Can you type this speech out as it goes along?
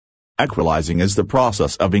Equalizing is the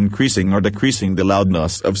process of increasing or decreasing the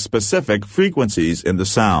loudness of specific frequencies in the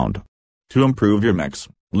sound. To improve your mix,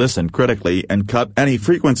 listen critically and cut any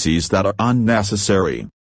frequencies that are unnecessary.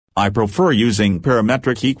 I prefer using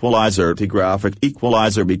parametric equalizer to graphic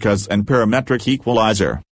equalizer because in parametric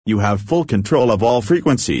equalizer, you have full control of all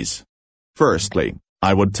frequencies. Firstly,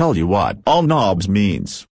 I would tell you what all knobs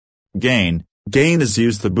means. Gain is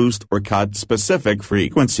used to boost or cut specific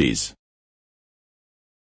frequencies.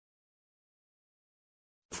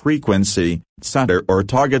 Frequency, center or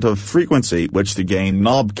target of frequency which the gain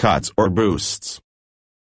knob cuts or boosts.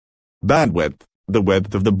 Bandwidth, the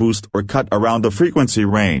width of the boost or cut around the frequency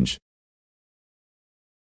range.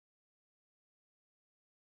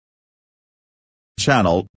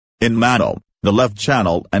 Channel, in mono, the left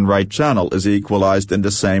channel and right channel is equalized in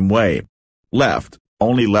the same way. Left,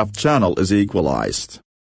 only left channel is equalized.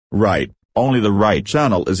 Right, only the right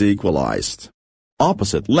channel is equalized.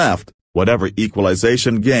 Opposite left, whatever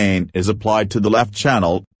equalization gain is applied to the left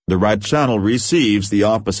channel, the right channel receives the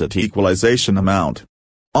opposite equalization amount.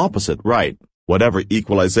 Opposite right, whatever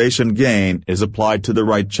equalization gain is applied to the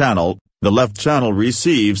right channel, the left channel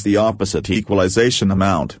receives the opposite equalization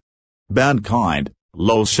amount. Band kind,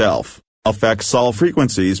 low shelf, affects all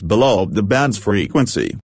frequencies below the band's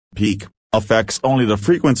frequency. Peak, affects only the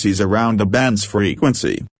frequencies around the band's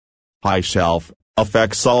frequency. High shelf,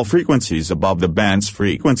 affects all frequencies above the band's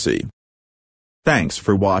frequency. Thanks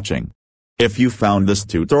for watching. If you found this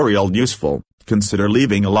tutorial useful, consider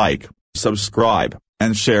leaving a like, subscribe,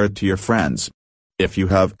 and share it to your friends. If you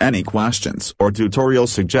have any questions or tutorial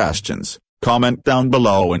suggestions, comment down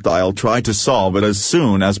below and I'll try to solve it as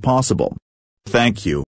soon as possible. Thank you.